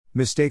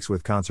Mistakes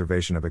with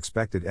Conservation of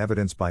Expected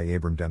Evidence by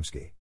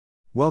Abramdemski.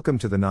 Welcome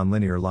to the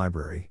Nonlinear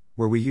Library,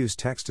 where we use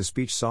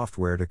text-to-speech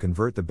software to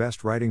convert the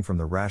best writing from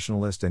the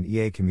Rationalist and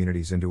EA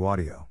communities into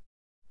audio.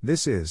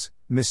 This is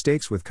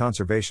Mistakes with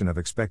Conservation of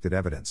Expected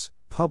Evidence,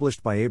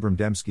 published by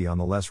Abramdemski on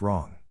the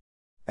LessWrong.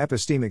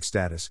 Epistemic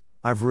Status.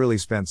 I've really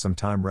spent some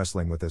time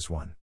wrestling with this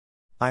one.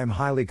 I am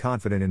highly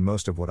confident in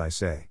most of what I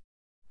say.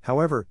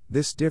 However,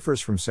 this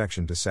differs from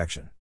section to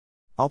section.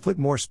 I'll put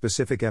more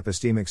specific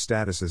epistemic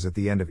statuses at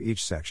the end of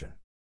each section.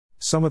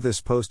 Some of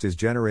this post is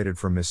generated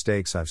from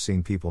mistakes I've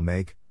seen people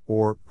make,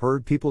 or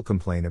heard people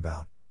complain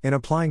about, in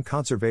applying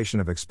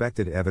conservation of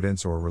expected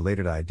evidence or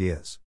related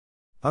ideas.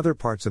 Other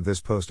parts of this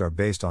post are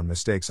based on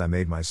mistakes I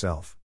made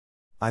myself.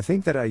 I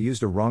think that I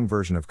used a wrong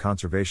version of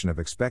conservation of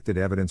expected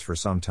evidence for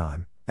some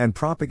time, and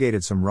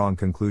propagated some wrong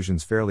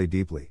conclusions fairly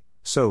deeply,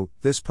 so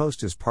this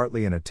post is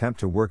partly an attempt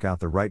to work out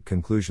the right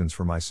conclusions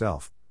for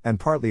myself, and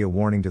partly a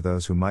warning to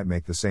those who might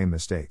make the same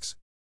mistakes.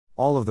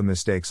 All of the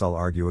mistakes I'll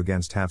argue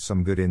against have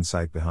some good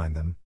insight behind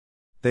them.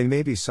 They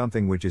may be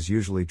something which is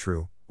usually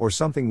true, or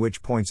something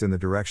which points in the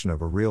direction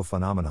of a real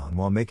phenomenon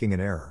while making an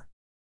error.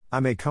 I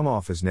may come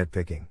off as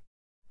nitpicking.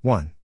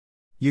 1.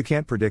 You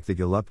can't predict that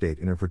you'll update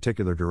in a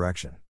particular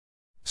direction.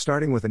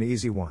 Starting with an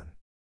easy one.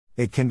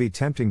 It can be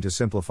tempting to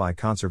simplify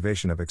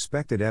conservation of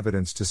expected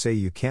evidence to say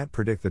you can't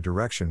predict the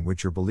direction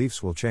which your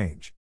beliefs will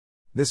change.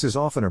 This is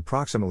often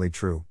approximately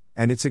true,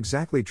 and it's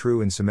exactly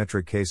true in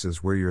symmetric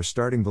cases where your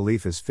starting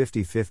belief is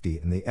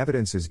 50-50 and the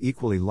evidence is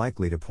equally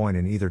likely to point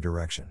in either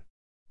direction.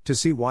 To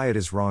see why it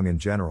is wrong in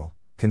general,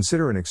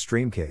 consider an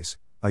extreme case,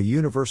 a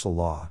universal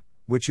law,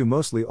 which you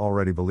mostly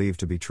already believe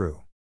to be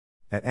true.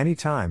 At any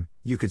time,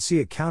 you could see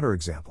a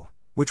counterexample,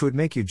 which would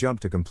make you jump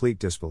to complete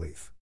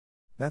disbelief.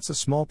 That's a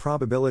small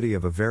probability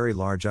of a very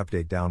large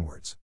update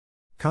downwards.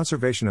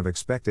 Conservation of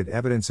expected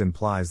evidence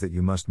implies that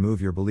you must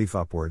move your belief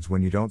upwards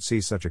when you don't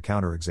see such a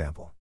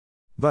counterexample.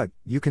 But,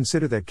 you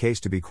consider that case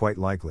to be quite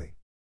likely.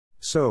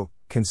 So,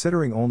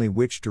 considering only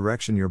which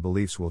direction your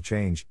beliefs will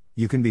change,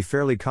 you can be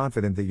fairly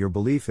confident that your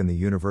belief in the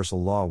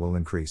universal law will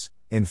increase,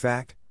 in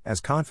fact,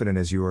 as confident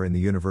as you are in the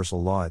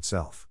universal law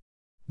itself.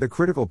 The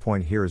critical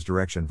point here is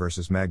direction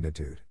versus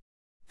magnitude.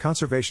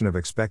 Conservation of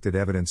expected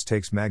evidence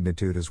takes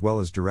magnitude as well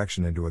as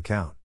direction into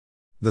account.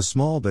 The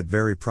small but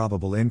very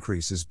probable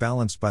increase is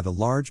balanced by the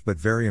large but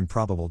very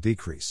improbable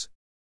decrease.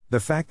 The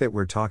fact that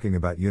we're talking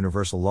about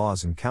universal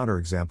laws and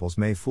counterexamples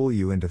may fool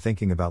you into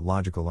thinking about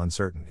logical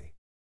uncertainty.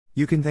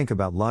 You can think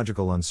about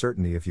logical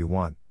uncertainty if you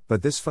want,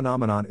 but this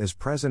phenomenon is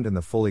present in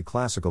the fully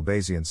classical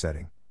Bayesian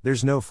setting.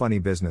 There's no funny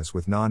business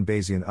with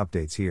non-Bayesian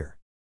updates here.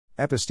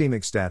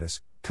 Epistemic status,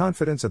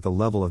 confidence at the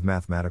level of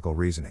mathematical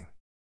reasoning.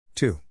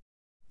 2.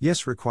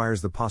 Yes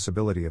requires the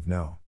possibility of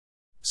no.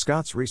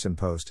 Scott's recent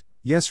post,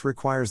 yes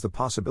requires the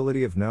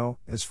possibility of no,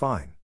 is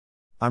fine.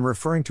 I'm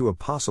referring to a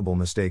possible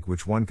mistake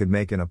which one could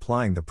make in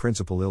applying the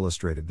principle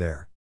illustrated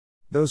there.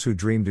 Those who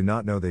dream do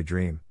not know they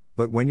dream,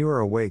 but when you are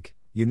awake,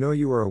 you know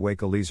you are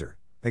awake. Eliezer,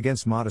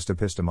 against Modest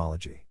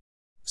Epistemology.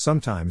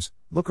 Sometimes,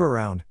 look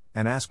around,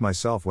 and ask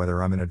myself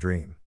whether I'm in a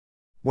dream.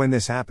 When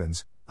this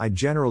happens, I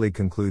generally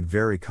conclude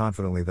very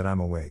confidently that I'm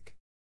awake.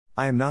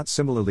 I am not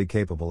similarly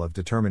capable of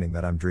determining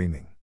that I'm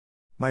dreaming.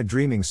 My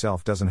dreaming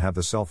self doesn't have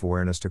the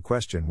self-awareness to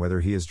question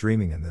whether he is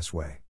dreaming in this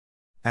way.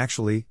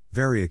 Actually,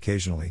 very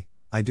occasionally,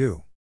 I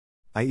do.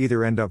 I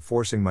either end up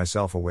forcing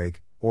myself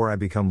awake, or I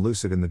become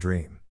lucid in the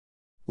dream.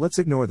 Let's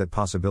ignore that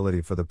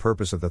possibility for the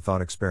purpose of the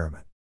thought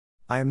experiment.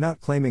 I am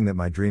not claiming that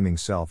my dreaming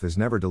self is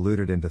never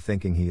deluded into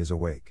thinking he is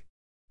awake.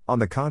 On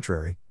the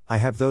contrary, I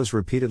have those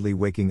repeatedly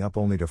waking up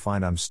only to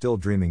find I'm still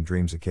dreaming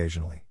dreams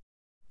occasionally.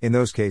 In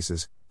those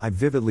cases, I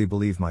vividly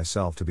believe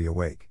myself to be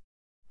awake.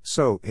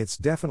 So, it's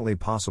definitely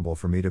possible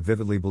for me to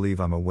vividly believe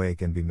I'm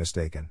awake and be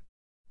mistaken.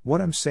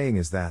 What I'm saying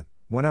is that,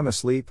 when I'm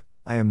asleep,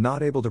 I am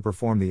not able to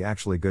perform the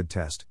actually good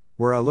test,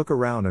 where I look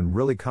around and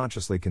really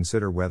consciously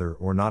consider whether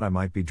or not I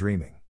might be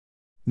dreaming.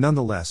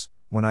 Nonetheless,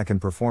 when I can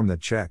perform that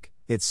check,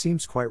 it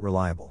seems quite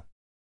reliable.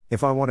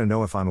 If I want to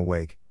know if I'm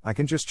awake, I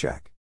can just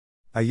check.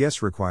 A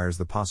yes requires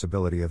the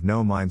possibility of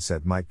no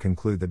mindset might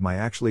conclude that my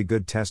actually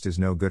good test is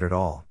no good at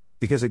all,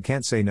 because it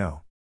can't say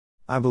no.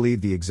 I believe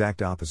the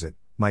exact opposite.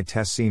 My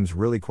test seems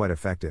really quite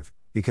effective,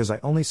 because I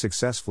only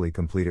successfully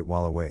complete it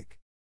while awake.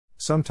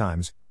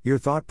 Sometimes, your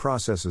thought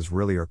processes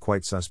really are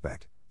quite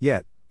suspect,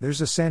 yet, there's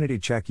a sanity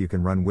check you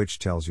can run which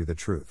tells you the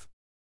truth.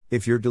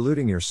 If you're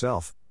deluding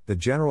yourself, the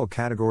general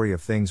category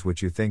of things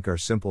which you think are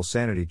simple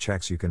sanity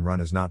checks you can run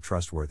is not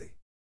trustworthy.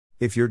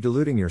 If you're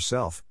deluding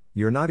yourself,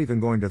 you're not even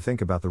going to think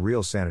about the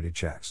real sanity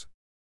checks.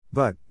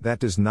 But, that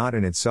does not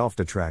in itself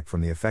detract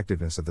from the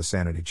effectiveness of the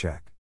sanity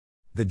check.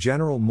 The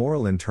general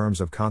moral in terms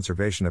of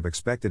conservation of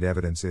expected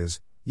evidence is,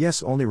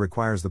 yes only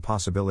requires the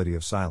possibility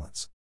of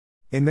silence.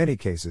 In many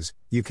cases,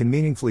 you can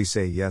meaningfully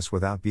say yes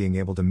without being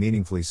able to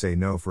meaningfully say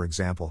no. For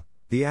example,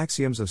 the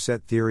axioms of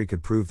set theory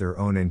could prove their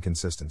own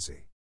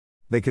inconsistency.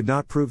 They could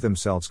not prove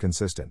themselves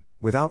consistent,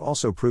 without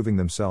also proving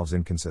themselves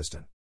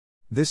inconsistent.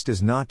 This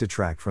does not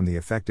detract from the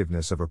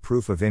effectiveness of a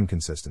proof of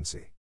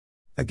inconsistency.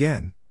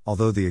 Again,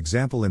 although the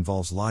example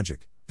involves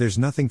logic, There's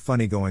nothing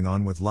funny going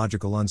on with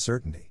logical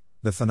uncertainty.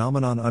 The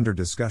phenomenon under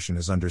discussion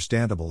is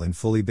understandable in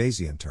fully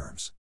Bayesian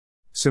terms.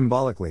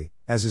 Symbolically,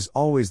 as is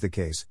always the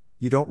case,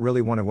 you don't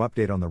really want to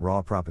update on the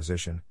raw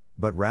proposition,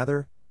 but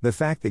rather, the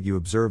fact that you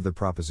observe the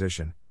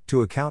proposition,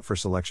 to account for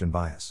selection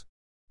bias.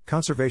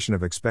 Conservation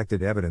of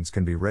expected evidence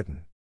can be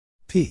written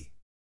P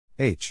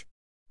H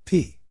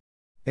P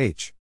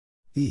H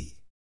E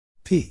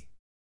P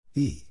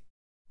E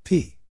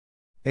P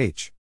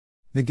H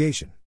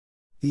negation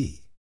E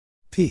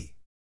P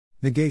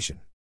negation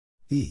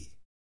E.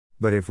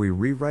 But if we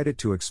rewrite it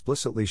to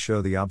explicitly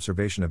show the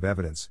observation of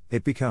evidence,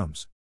 it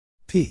becomes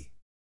P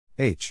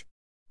H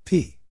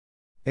P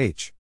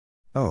H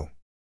O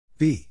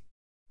B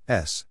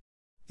S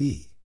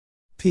E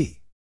P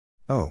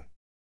O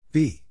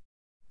B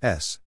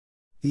S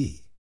E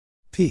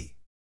P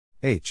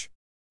H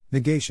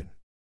negation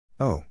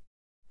O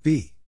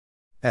B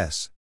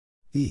S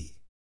E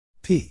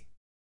P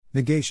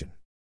negation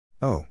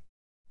O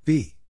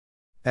B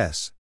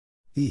S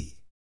E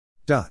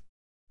dot.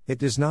 It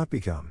does not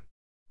become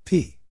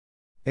P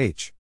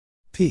H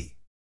P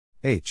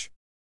H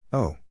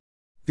O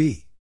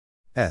B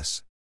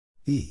S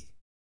E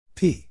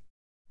P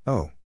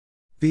O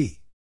B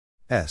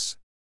S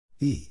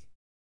E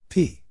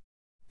P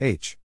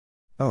H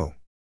O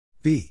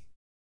B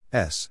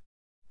S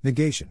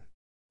negation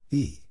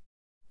E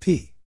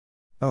P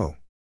O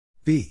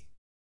B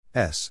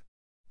S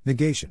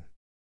negation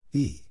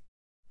E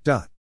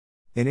dot.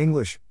 In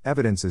English,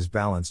 evidence is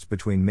balanced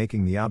between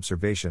making the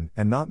observation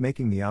and not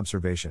making the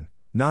observation,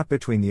 not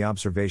between the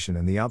observation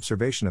and the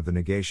observation of the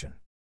negation.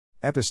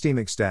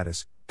 Epistemic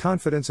status,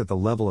 confidence at the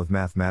level of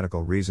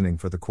mathematical reasoning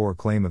for the core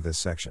claim of this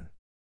section.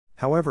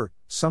 However,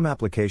 some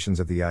applications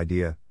of the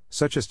idea,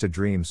 such as to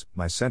dreams,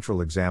 my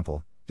central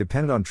example,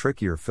 depend on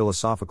trickier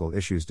philosophical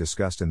issues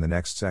discussed in the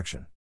next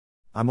section.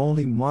 I'm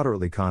only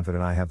moderately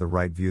confident I have the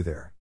right view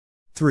there.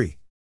 3.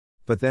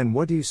 But then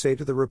what do you say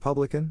to the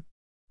Republican?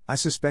 I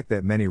suspect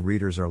that many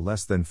readers are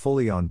less than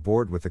fully on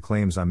board with the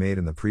claims I made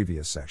in the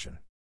previous section.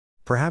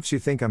 Perhaps you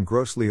think I'm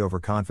grossly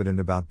overconfident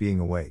about being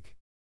awake.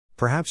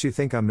 Perhaps you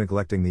think I'm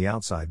neglecting the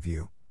outside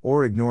view,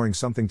 or ignoring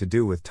something to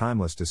do with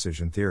timeless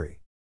decision theory.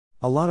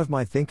 A lot of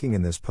my thinking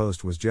in this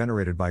post was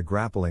generated by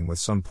grappling with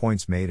some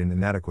points made in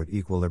inadequate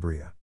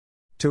equilibria.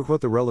 To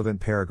quote the relevant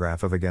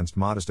paragraph of Against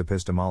Modest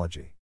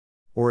Epistemology.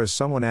 Or as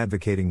someone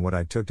advocating what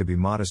I took to be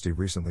modesty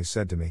recently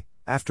said to me,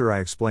 after I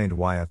explained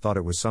why I thought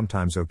it was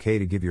sometimes okay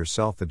to give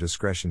yourself the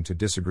discretion to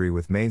disagree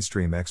with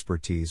mainstream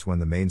expertise when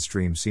the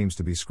mainstream seems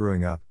to be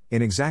screwing up,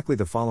 in exactly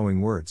the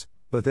following words,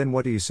 but then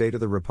what do you say to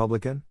the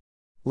Republican?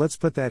 Let's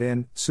put that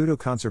in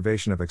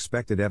pseudo-conservation of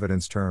expected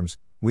evidence terms.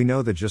 We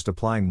know that just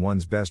applying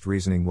one's best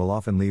reasoning will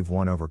often leave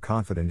one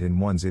overconfident in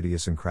one's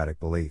idiosyncratic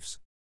beliefs.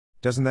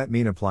 Doesn't that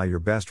mean apply your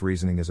best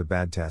reasoning as a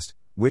bad test,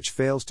 which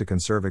fails to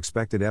conserve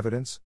expected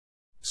evidence?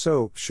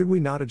 So, should we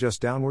not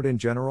adjust downward in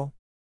general?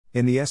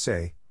 In the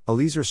essay,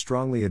 Eliezer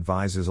strongly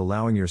advises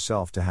allowing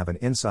yourself to have an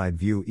inside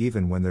view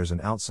even when there's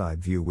an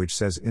outside view which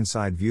says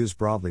inside views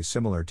broadly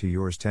similar to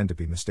yours tend to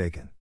be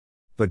mistaken.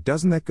 But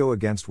doesn't that go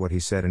against what he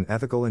said in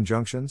Ethical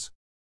Injunctions?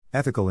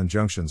 Ethical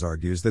Injunctions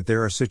argues that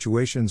there are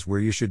situations where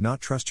you should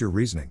not trust your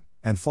reasoning,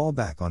 and fall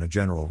back on a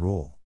general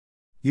rule.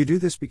 You do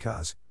this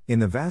because, in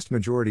the vast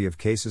majority of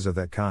cases of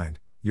that kind,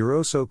 your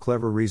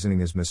oh-so-clever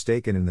reasoning is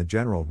mistaken and the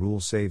general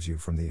rule saves you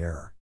from the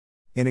error.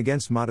 In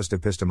Against Modest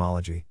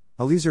Epistemology,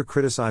 Eliezer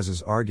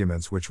criticizes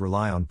arguments which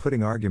rely on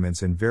putting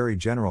arguments in very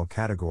general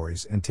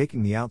categories and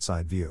taking the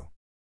outside view.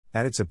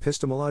 At its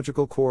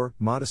epistemological core,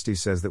 modesty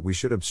says that we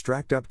should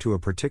abstract up to a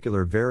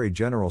particular very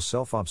general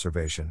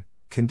self-observation,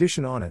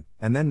 condition on it,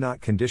 and then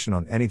not condition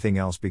on anything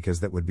else because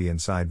that would be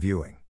inside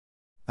viewing.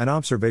 An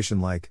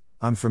observation like,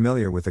 I'm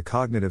familiar with the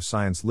cognitive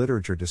science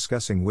literature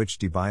discussing which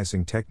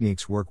debiasing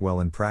techniques work well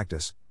in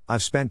practice,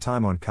 I've spent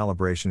time on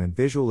calibration and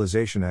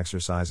visualization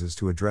exercises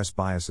to address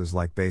biases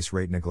like base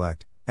rate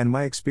neglect, and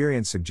my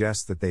experience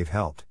suggests that they've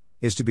helped,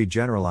 is to be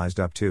generalized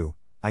up to,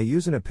 I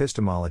use an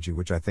epistemology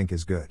which I think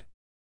is good.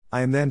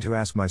 I am then to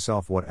ask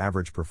myself what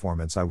average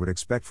performance I would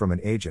expect from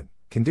an agent,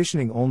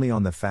 conditioning only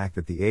on the fact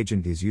that the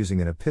agent is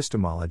using an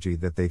epistemology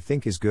that they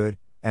think is good,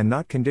 and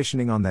not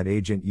conditioning on that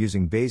agent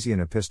using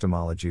Bayesian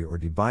epistemology or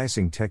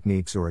debiasing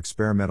techniques or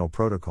experimental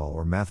protocol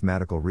or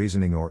mathematical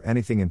reasoning or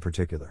anything in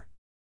particular.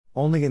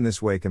 Only in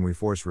this way can we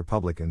force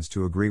Republicans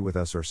to agree with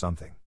us or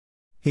something.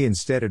 He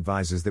instead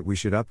advises that we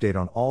should update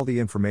on all the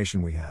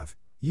information we have,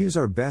 use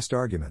our best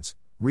arguments,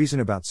 reason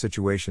about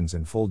situations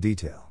in full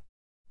detail.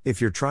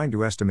 If you're trying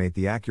to estimate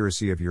the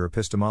accuracy of your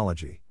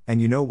epistemology,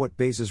 and you know what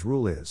Bayes'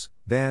 rule is,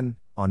 then,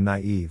 on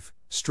naive,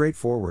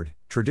 straightforward,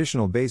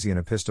 traditional Bayesian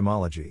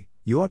epistemology,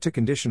 you ought to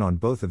condition on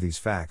both of these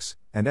facts,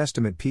 and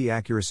estimate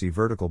p-accuracy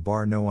vertical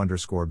bar no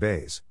underscore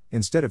Bayes,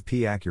 instead of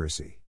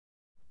p-accuracy.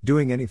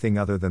 Doing anything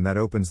other than that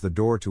opens the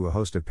door to a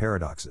host of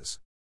paradoxes.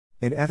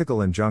 In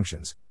Ethical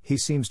Injunctions, he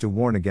seems to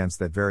warn against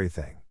that very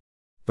thing.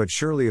 But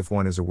surely if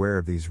one is aware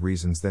of these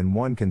reasons then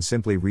one can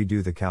simply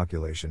redo the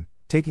calculation,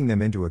 taking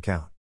them into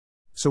account.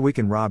 So we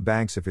can rob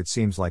banks if it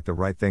seems like the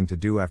right thing to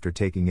do after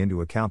taking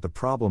into account the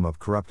problem of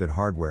corrupted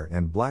hardware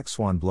and black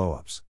swan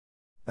blowups.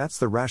 That's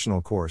the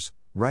rational course,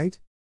 right?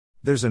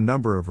 There's a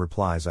number of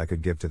replies I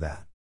could give to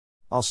that.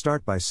 I'll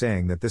start by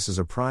saying that this is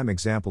a prime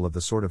example of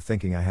the sort of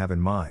thinking I have in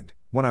mind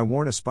when I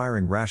warn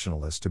aspiring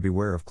rationalists to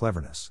beware of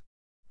cleverness.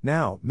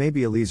 Now,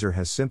 maybe Eliezer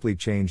has simply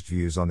changed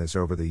views on this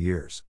over the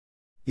years.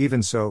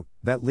 Even so,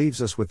 that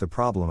leaves us with the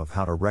problem of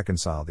how to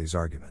reconcile these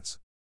arguments.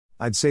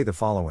 I'd say the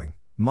following: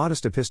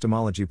 Modest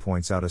Epistemology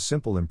points out a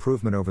simple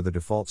improvement over the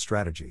default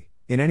strategy.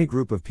 In any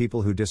group of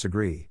people who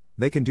disagree,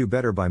 they can do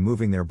better by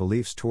moving their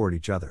beliefs toward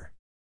each other.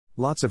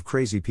 Lots of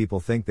crazy people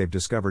think they've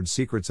discovered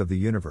secrets of the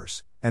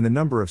universe, and the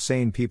number of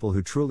sane people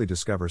who truly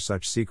discover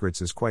such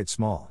secrets is quite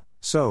small.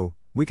 So,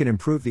 we can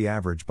improve the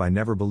average by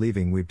never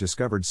believing we've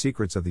discovered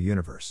secrets of the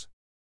universe.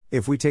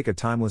 If we take a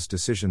timeless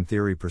decision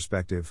theory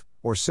perspective,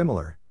 or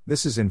similar,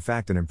 this is in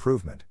fact an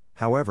improvement.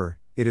 However,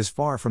 it is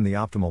far from the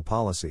optimal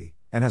policy,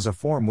 and has a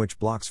form which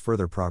blocks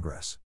further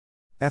progress.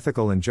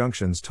 Ethical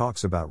injunctions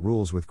talks about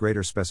rules with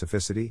greater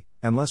specificity,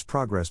 and less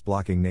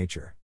progress-blocking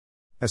nature.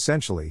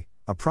 Essentially,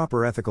 a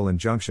proper ethical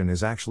injunction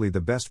is actually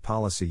the best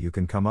policy you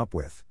can come up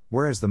with,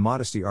 whereas the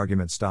modesty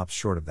argument stops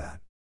short of that.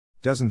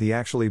 Doesn't the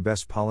actually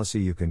best policy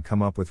you can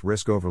come up with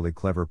risk overly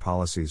clever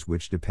policies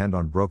which depend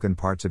on broken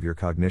parts of your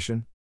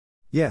cognition?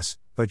 Yes,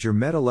 but your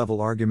meta-level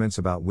arguments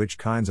about which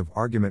kinds of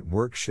argument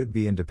work should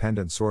be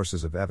independent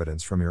sources of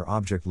evidence from your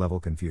object-level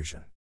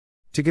confusion.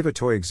 To give a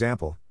toy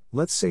example,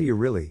 let's say you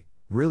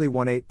really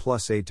want 8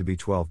 plus 8 to be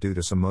 12 due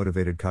to some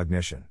motivated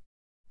cognition.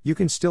 You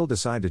can still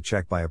decide to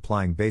check by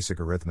applying basic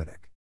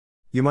arithmetic.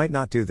 You might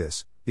not do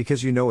this,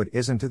 because you know it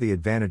isn't to the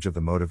advantage of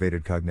the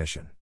motivated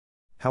cognition.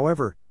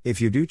 However, if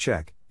you do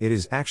check, it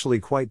is actually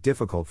quite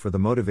difficult for the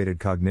motivated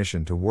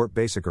cognition to warp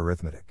basic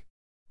arithmetic.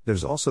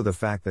 There's also the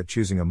fact that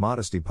choosing a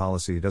modesty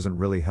policy doesn't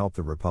really help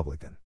the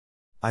Republican.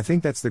 I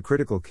think that's the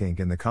critical kink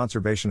in the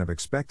conservation of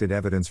expected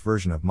evidence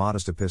version of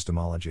modest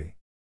epistemology.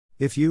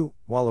 If you,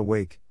 while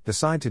awake,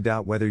 decide to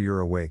doubt whether you're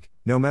awake,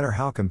 no matter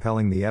how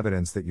compelling the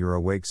evidence that you're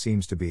awake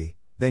seems to be,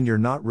 then you're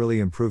not really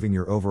improving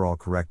your overall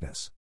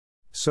correctness.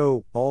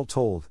 So, all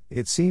told,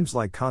 it seems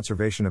like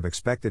conservation of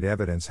expected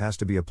evidence has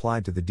to be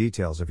applied to the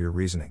details of your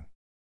reasoning.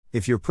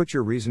 If you put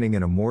your reasoning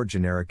in a more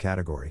generic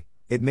category,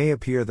 it may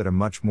appear that a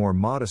much more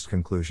modest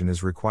conclusion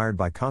is required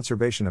by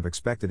conservation of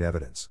expected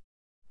evidence.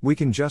 We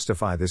can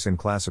justify this in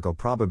classical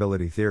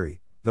probability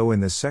theory, though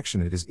in this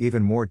section it is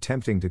even more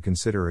tempting to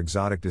consider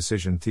exotic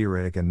decision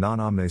theoretic and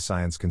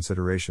non-omniscience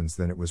considerations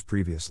than it was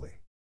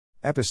previously.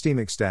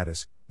 Epistemic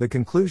status: the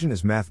conclusion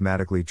is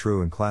mathematically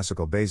true in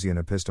classical Bayesian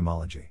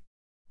epistemology.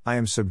 I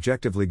am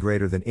subjectively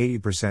greater than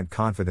 80%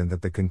 confident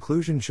that the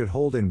conclusion should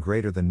hold in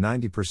greater than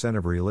 90%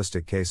 of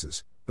realistic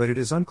cases, but it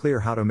is unclear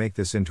how to make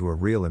this into a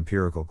real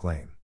empirical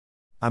claim.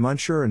 I'm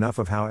unsure enough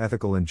of how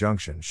ethical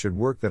injunctions should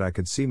work that I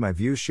could see my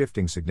views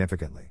shifting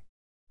significantly.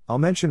 I'll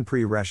mention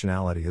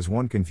pre-rationality as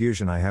one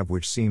confusion I have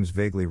which seems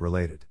vaguely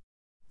related.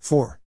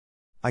 4.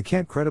 I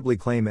can't credibly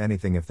claim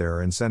anything if there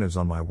are incentives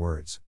on my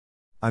words.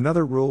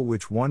 Another rule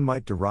which one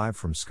might derive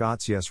from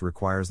Scott's yes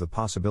requires the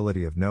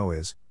possibility of no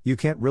is, you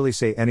can't really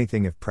say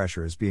anything if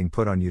pressure is being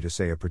put on you to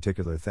say a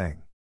particular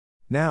thing.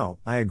 Now,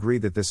 I agree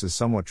that this is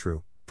somewhat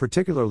true,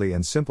 particularly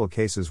in simple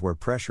cases where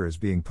pressure is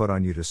being put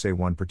on you to say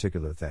one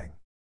particular thing.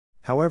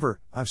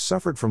 However, I've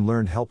suffered from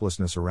learned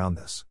helplessness around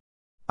this.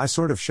 I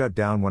sort of shut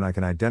down when I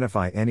can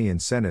identify any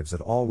incentives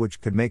at all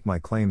which could make my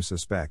claims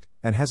suspect,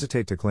 and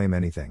hesitate to claim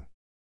anything.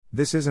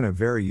 This isn't a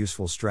very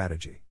useful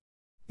strategy.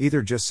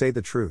 Either just say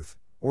the truth,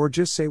 or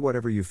just say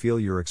whatever you feel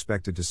you're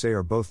expected to say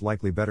are both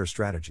likely better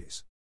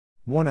strategies.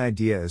 One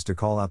idea is to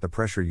call out the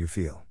pressure you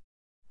feel.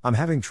 I'm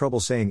having trouble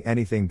saying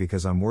anything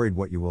because I'm worried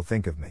what you will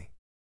think of me.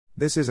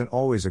 This isn't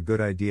always a good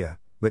idea,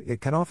 but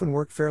it can often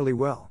work fairly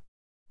well.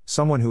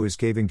 Someone who is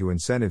caving to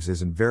incentives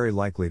isn't very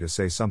likely to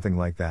say something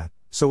like that,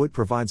 so it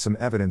provides some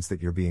evidence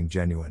that you're being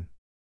genuine.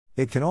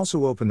 It can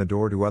also open the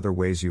door to other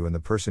ways you and the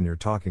person you're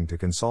talking to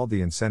can solve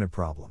the incentive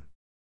problem.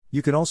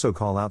 You can also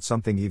call out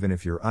something even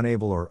if you're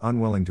unable or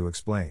unwilling to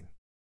explain.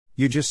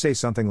 You just say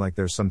something like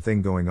there's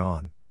something going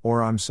on,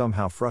 or I'm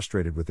somehow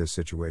frustrated with this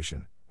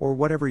situation, or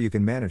whatever you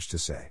can manage to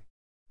say.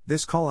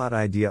 This call-out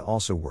idea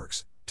also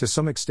works, to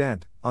some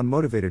extent, on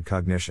motivated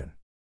cognition.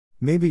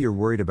 Maybe you're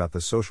worried about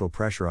the social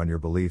pressure on your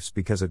beliefs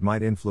because it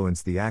might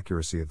influence the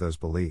accuracy of those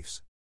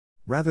beliefs.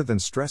 Rather than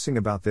stressing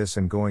about this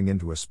and going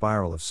into a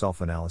spiral of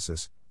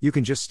self-analysis, you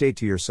can just state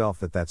to yourself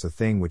that that's a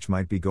thing which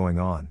might be going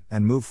on,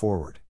 and move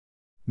forward.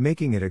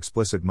 Making it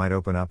explicit might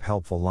open up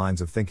helpful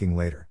lines of thinking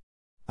later.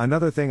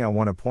 Another thing I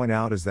want to point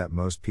out is that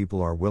most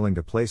people are willing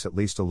to place at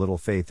least a little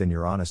faith in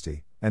your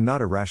honesty, and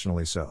not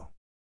irrationally so.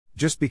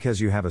 Just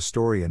because you have a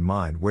story in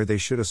mind where they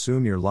should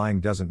assume you're lying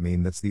doesn't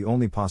mean that's the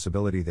only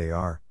possibility they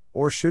are,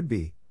 or should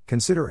be,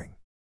 considering.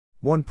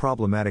 One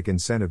problematic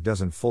incentive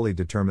doesn't fully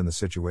determine the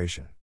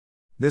situation.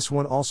 This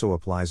one also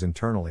applies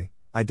internally.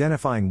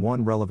 Identifying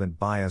one relevant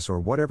bias or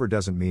whatever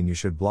doesn't mean you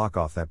should block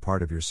off that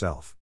part of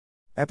yourself.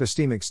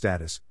 Epistemic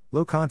status: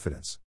 low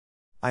confidence.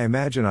 I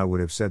imagine I would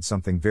have said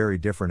something very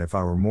different if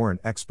I were more an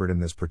expert in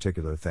this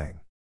particular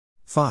thing.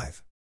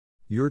 5.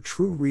 Your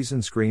true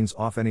reason screens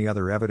off any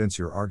other evidence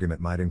your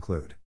argument might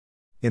include.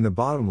 In the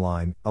bottom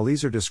line,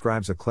 Eliezer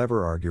describes a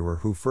clever arguer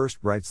who first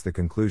writes the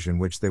conclusion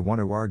which they want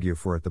to argue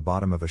for at the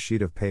bottom of a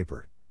sheet of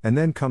paper, and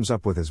then comes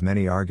up with as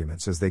many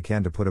arguments as they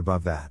can to put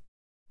above that.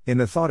 In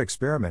the thought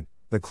experiment,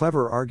 the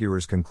clever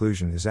arguer's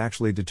conclusion is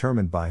actually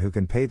determined by who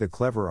can pay the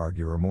clever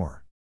arguer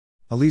more.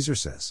 Eliezer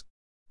says.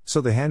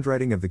 So the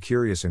handwriting of the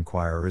curious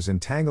inquirer is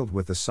entangled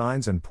with the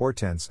signs and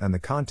portents and the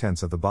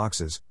contents of the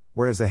boxes,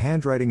 whereas the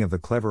handwriting of the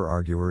clever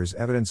arguer is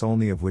evidence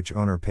only of which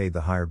owner paid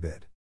the higher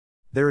bid.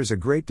 There is a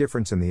great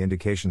difference in the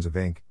indications of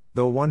ink,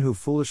 though one who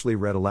foolishly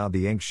read aloud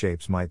the ink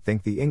shapes might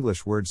think the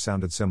English words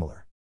sounded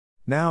similar.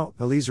 Now,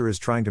 Eliezer is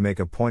trying to make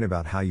a point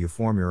about how you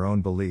form your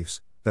own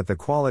beliefs, that the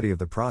quality of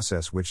the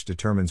process which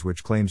determines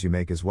which claims you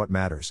make is what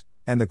matters,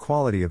 and the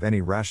quality of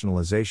any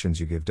rationalizations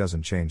you give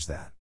doesn't change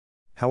that.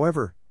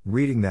 However,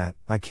 reading that,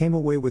 I came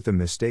away with the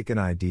mistaken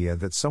idea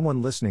that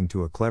someone listening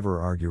to a clever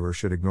arguer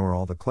should ignore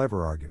all the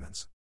clever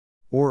arguments.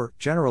 Or,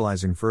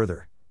 generalizing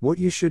further, what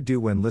you should do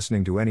when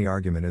listening to any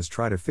argument is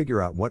try to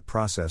figure out what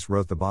process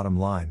wrote the bottom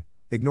line,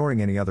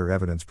 ignoring any other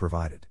evidence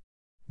provided.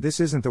 This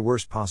isn't the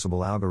worst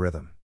possible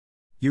algorithm.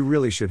 You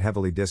really should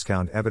heavily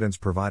discount evidence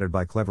provided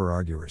by clever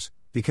arguers,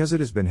 because it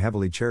has been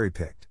heavily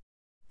cherry-picked.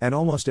 And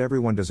almost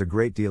everyone does a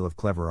great deal of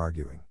clever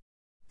arguing.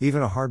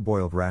 Even a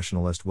hard-boiled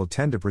rationalist will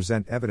tend to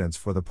present evidence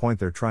for the point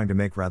they're trying to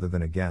make rather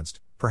than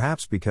against,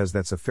 perhaps because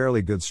that's a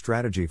fairly good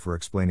strategy for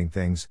explaining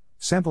things.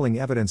 Sampling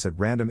evidence at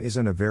random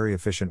isn't a very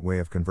efficient way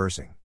of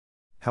conversing.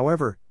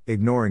 However,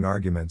 ignoring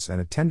arguments and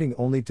attending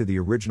only to the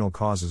original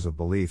causes of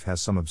belief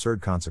has some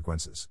absurd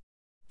consequences.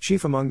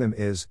 Chief among them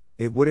is,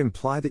 it would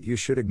imply that you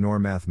should ignore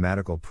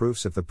mathematical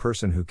proofs if the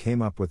person who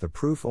came up with the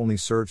proof only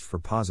searched for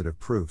positive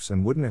proofs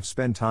and wouldn't have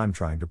spent time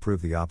trying to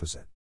prove the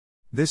opposite.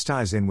 This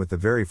ties in with the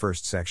very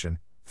first section.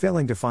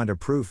 Failing to find a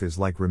proof is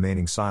like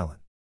remaining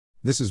silent.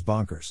 This is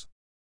bonkers.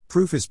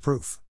 Proof is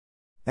proof.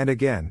 And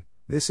again,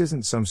 this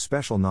isn't some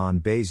special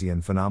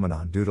non-Bayesian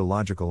phenomenon due to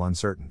logical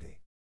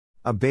uncertainty.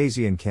 A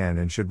Bayesian can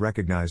and should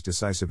recognize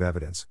decisive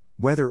evidence,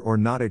 whether or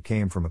not it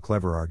came from a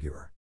clever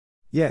arguer.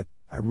 Yet,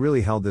 I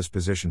really held this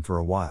position for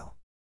a while.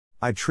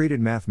 I treated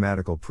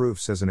mathematical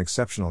proofs as an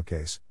exceptional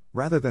case,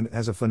 rather than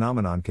as a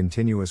phenomenon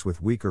continuous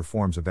with weaker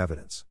forms of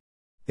evidence.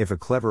 If a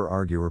clever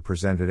arguer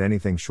presented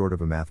anything short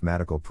of a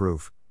mathematical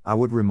proof, I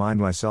would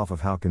remind myself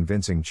of how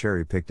convincing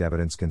cherry-picked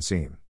evidence can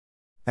seem.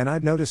 And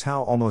I'd notice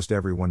how almost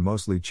everyone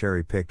mostly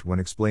cherry-picked when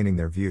explaining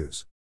their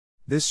views.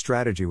 This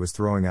strategy was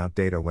throwing out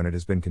data when it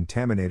has been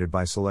contaminated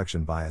by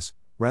selection bias,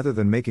 rather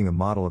than making a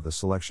model of the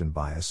selection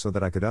bias so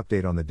that I could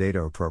update on the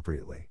data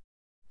appropriately.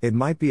 It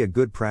might be a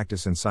good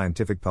practice in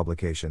scientific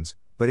publications,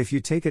 but if you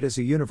take it as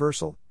a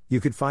universal, you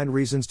could find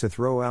reasons to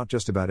throw out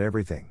just about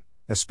everything,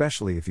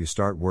 especially if you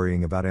start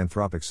worrying about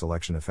anthropic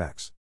selection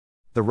effects.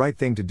 The right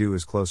thing to do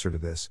is closer to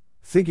this: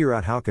 figure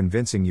out how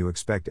convincing you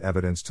expect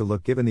evidence to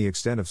look given the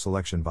extent of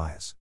selection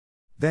bias.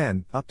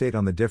 Then, update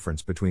on the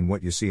difference between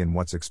what you see and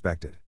what's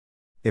expected.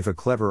 If a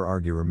clever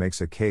arguer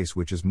makes a case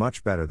which is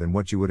much better than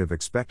what you would have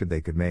expected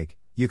they could make,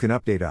 you can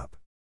update up.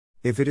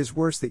 If it is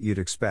worse than you'd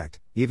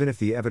expect, even if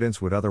the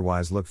evidence would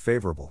otherwise look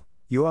favorable,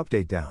 you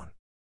update down.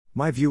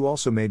 My view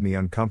also made me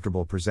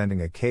uncomfortable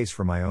presenting a case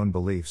for my own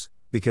beliefs,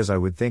 because I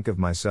would think of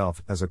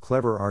myself as a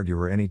clever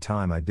arguer any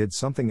time I did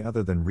something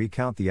other than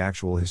recount the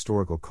actual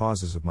historical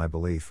causes of my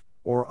belief,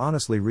 or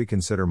honestly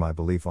reconsider my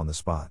belief on the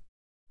spot.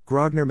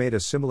 Grogner made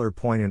a similar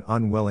point in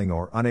Unwilling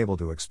or Unable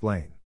to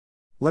Explain.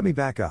 Let me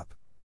back up.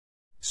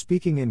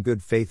 Speaking in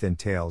good faith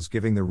entails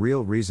giving the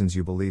real reasons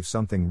you believe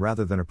something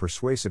rather than a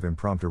persuasive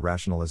impromptu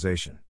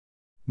rationalization.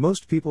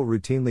 Most people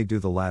routinely do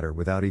the latter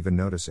without even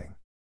noticing.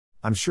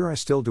 I'm sure I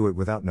still do it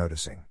without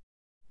noticing.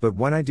 But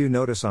when I do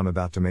notice I'm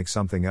about to make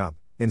something up,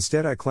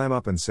 instead I clam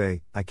up and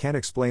say, I can't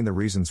explain the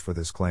reasons for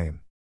this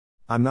claim.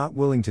 I'm not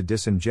willing to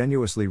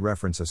disingenuously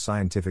reference a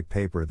scientific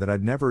paper that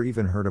I'd never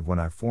even heard of when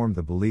I formed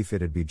the belief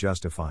it'd be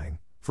justifying,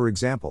 for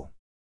example.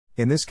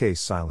 In this case,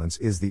 silence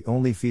is the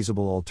only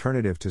feasible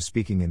alternative to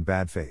speaking in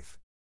bad faith.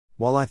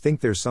 While I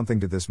think there's something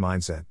to this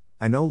mindset,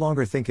 I no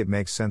longer think it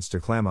makes sense to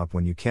clam up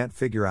when you can't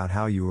figure out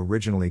how you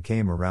originally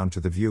came around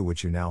to the view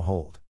which you now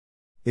hold.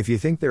 If you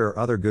think there are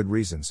other good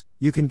reasons,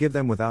 you can give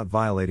them without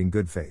violating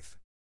good faith.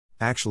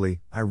 Actually,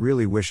 I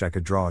really wish I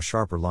could draw a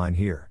sharper line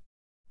here.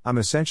 I'm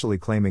essentially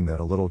claiming that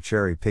a little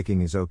cherry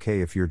picking is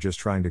okay if you're just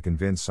trying to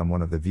convince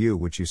someone of the view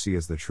which you see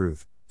as the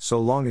truth, so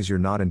long as you're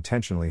not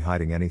intentionally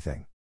hiding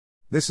anything.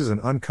 This is an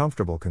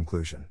uncomfortable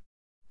conclusion.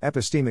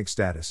 Epistemic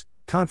status: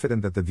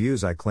 confident that the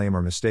views I claim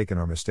are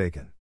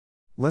mistaken.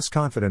 Less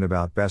confident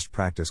about best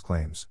practice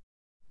claims.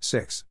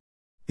 6.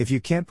 If you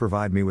can't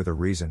provide me with a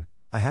reason,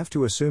 I have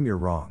to assume you're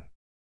wrong.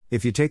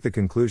 If you take the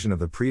conclusion of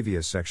the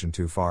previous section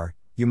too far,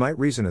 you might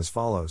reason as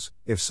follows: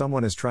 if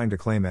someone is trying to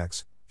claim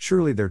X,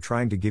 surely they're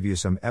trying to give you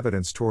some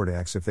evidence toward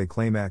X. If they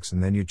claim X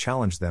and then you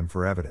challenge them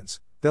for evidence,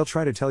 they'll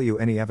try to tell you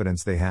any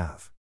evidence they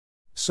have.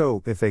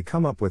 So, if they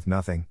come up with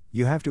nothing,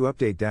 you have to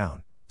update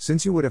down,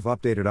 since you would have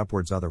updated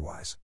upwards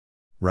otherwise.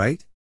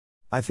 Right?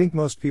 I think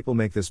most people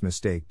make this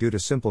mistake due to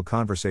simple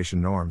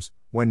conversation norms.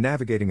 When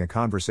navigating a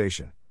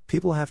conversation,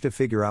 people have to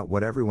figure out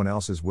what everyone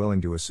else is willing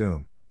to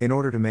assume, in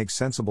order to make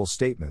sensible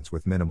statements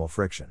with minimal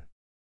friction.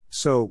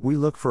 So, we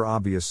look for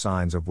obvious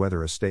signs of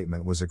whether a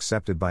statement was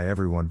accepted by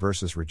everyone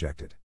versus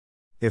rejected.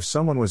 If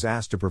someone was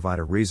asked to provide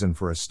a reason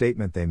for a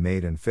statement they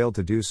made and failed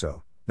to do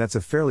so, that's a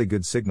fairly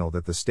good signal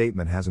that the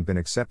statement hasn't been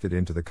accepted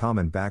into the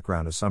common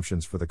background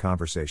assumptions for the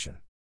conversation.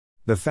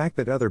 The fact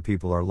that other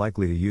people are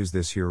likely to use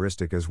this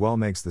heuristic as well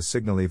makes the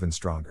signal even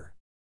stronger.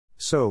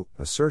 So,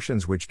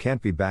 assertions which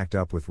can't be backed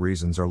up with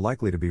reasons are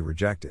likely to be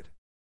rejected.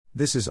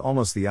 This is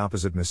almost the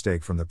opposite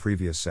mistake from the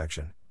previous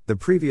section. The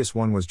previous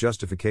one was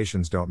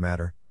justifications don't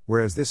matter,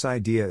 whereas this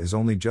idea is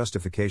only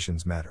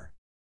justifications matter.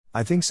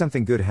 I think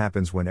something good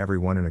happens when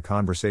everyone in a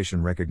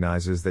conversation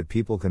recognizes that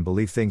people can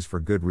believe things for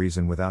good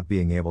reason without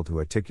being able to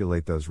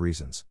articulate those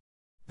reasons.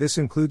 This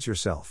includes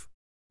yourself.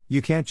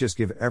 You can't just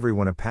give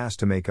everyone a pass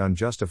to make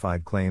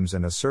unjustified claims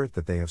and assert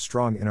that they have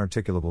strong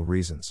inarticulable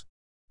reasons.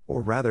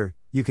 Or rather,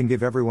 you can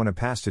give everyone a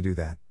pass to do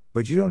that,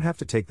 but you don't have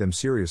to take them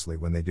seriously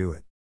when they do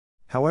it.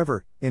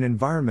 However, in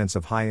environments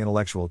of high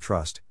intellectual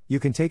trust, you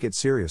can take it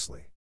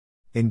seriously.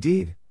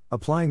 Indeed,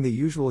 applying the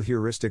usual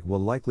heuristic will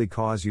likely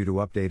cause you to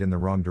update in the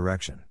wrong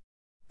direction.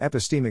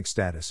 Epistemic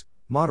status,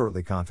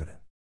 moderately confident.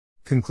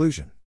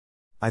 Conclusion.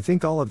 I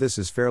think all of this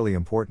is fairly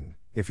important.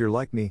 If you're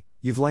like me,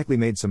 you've likely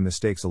made some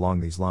mistakes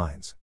along these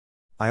lines.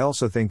 I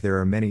also think there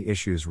are many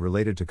issues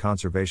related to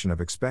conservation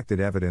of expected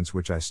evidence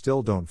which I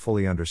still don't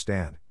fully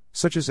understand,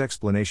 such as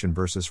explanation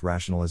versus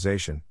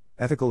rationalization,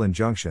 ethical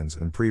injunctions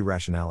and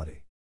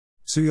pre-rationality.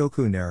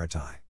 Tsuyoku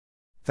Naratai.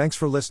 Thanks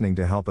for listening.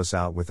 To help us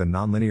out with the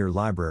Nonlinear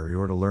Library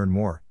or to learn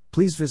more,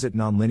 please visit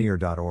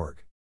nonlinear.org.